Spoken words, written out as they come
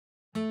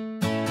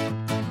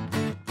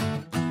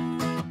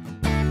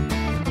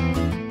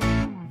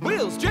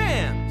Wheels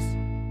Jams.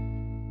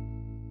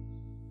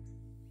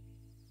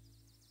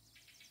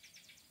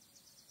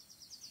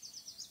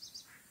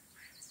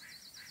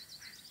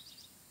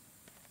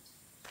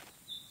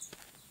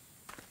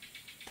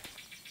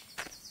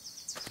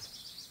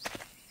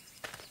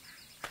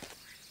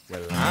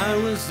 Well, I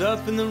was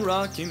up in the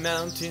Rocky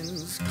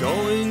Mountains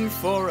going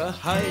for a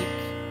hike.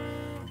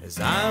 As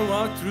I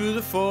walked through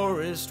the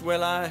forest,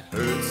 well, I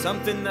heard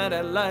something that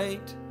I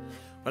liked.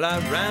 Well, I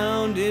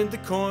rounded the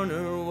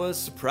corner, was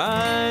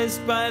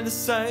surprised by the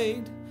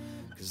sight,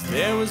 'cause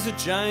there was a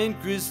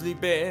giant grizzly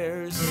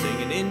bear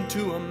singing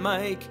into a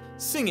mic,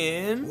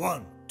 singing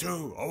 1,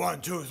 2, 1,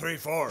 2, 3,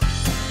 4.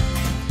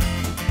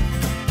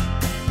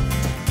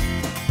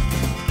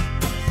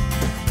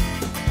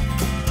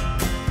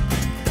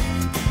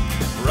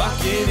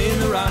 Rockin' in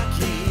the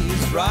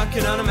Rockies,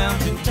 rockin' on a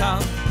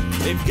mountaintop.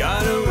 They've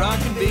got a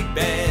rockin' big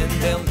band,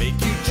 they'll make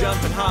you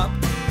jump and hop.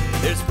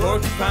 There's a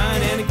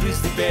porcupine and a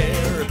grizzly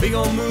bear, a big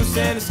old moose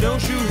and a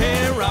snowshoe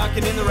hare.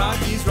 Rockin' in the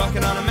Rockies,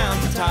 rockin' on a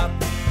mountaintop.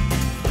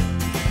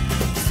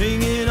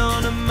 Singing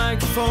on a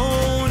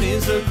microphone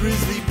is a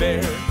grizzly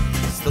bear.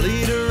 He's the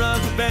leader of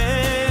the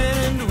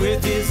band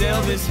with his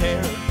Elvis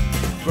hair.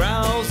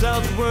 Growls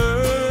out the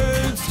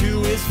words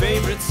to his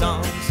favorite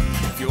songs.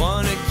 If you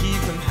wanna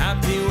keep him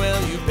happy,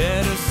 well, you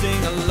better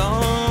sing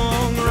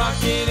along.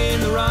 Rockin' in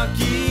the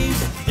Rockies,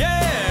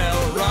 yeah,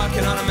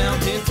 rockin' on a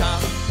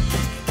mountaintop.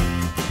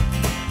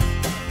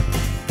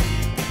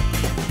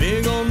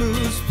 Big old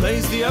moose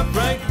plays the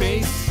upright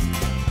bass.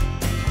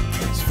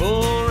 His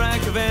full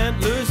rack of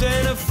antlers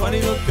and a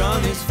funny look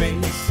on his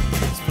face.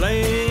 He's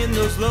playing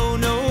those low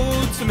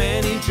notes,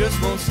 man, he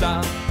just won't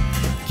stop.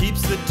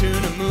 Keeps the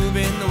tune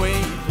moving, the way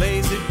he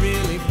plays it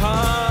really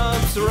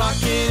pops.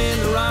 Rockin' in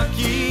the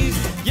Rockies,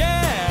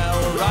 yeah,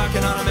 we're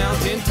rockin' on a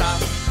mountaintop.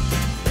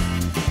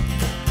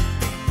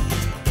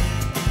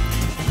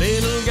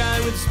 Little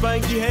guy with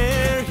spiky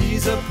hair,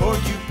 he's a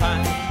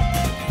porcupine.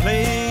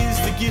 Plays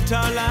the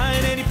guitar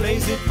line and he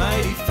plays it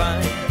mighty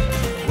fine.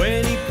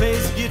 When he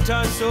plays the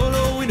guitar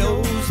solo, he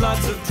knows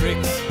lots of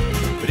tricks.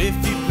 But if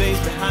he plays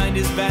behind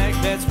his back,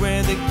 that's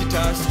where the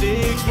guitar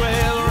sticks.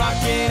 Well,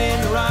 rockin'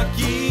 in the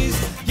Rockies,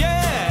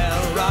 yeah,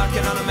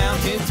 rockin' on a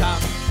mountaintop.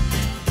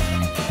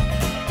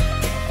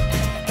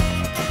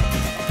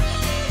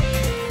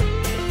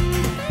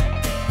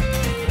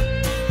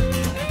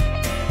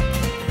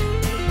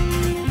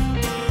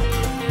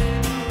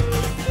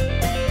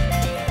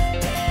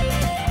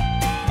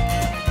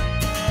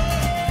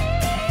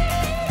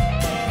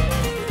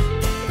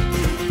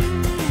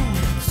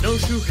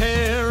 Snowshoe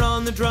hare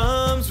on the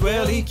drums,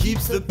 well, he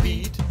keeps the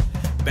beat,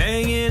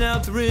 banging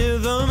out the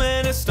rhythm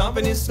and is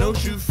stomping his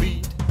snowshoe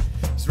feet.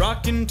 He's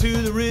rocking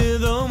to the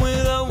rhythm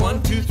with a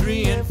 1, 2,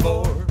 3, and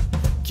 4.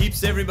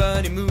 Keeps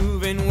everybody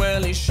moving,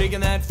 well, he's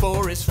shaking that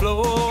forest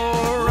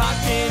floor.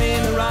 Rockin'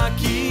 in the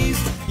Rockies,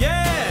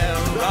 yeah,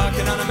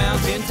 rockin' on a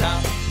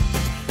mountaintop.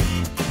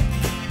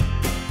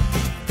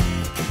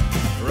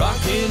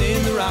 Rockin'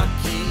 in the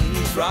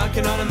Rockies,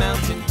 rockin' on a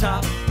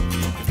mountaintop.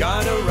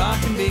 Got a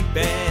rockin' big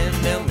band,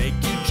 they'll make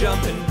you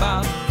jump and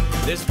bop.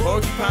 There's a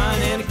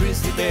porcupine and a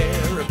grizzly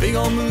bear, a big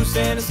old moose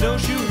and a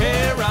snowshoe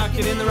hare.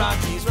 Rockin' in the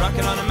Rockies,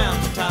 rockin' on a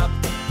mountaintop.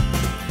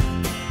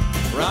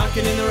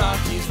 Rockin' in the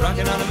Rockies,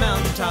 rockin' on a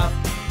mountaintop.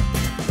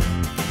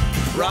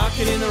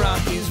 Rockin' in the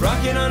Rockies,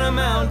 rockin' on a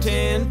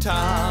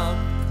mountaintop.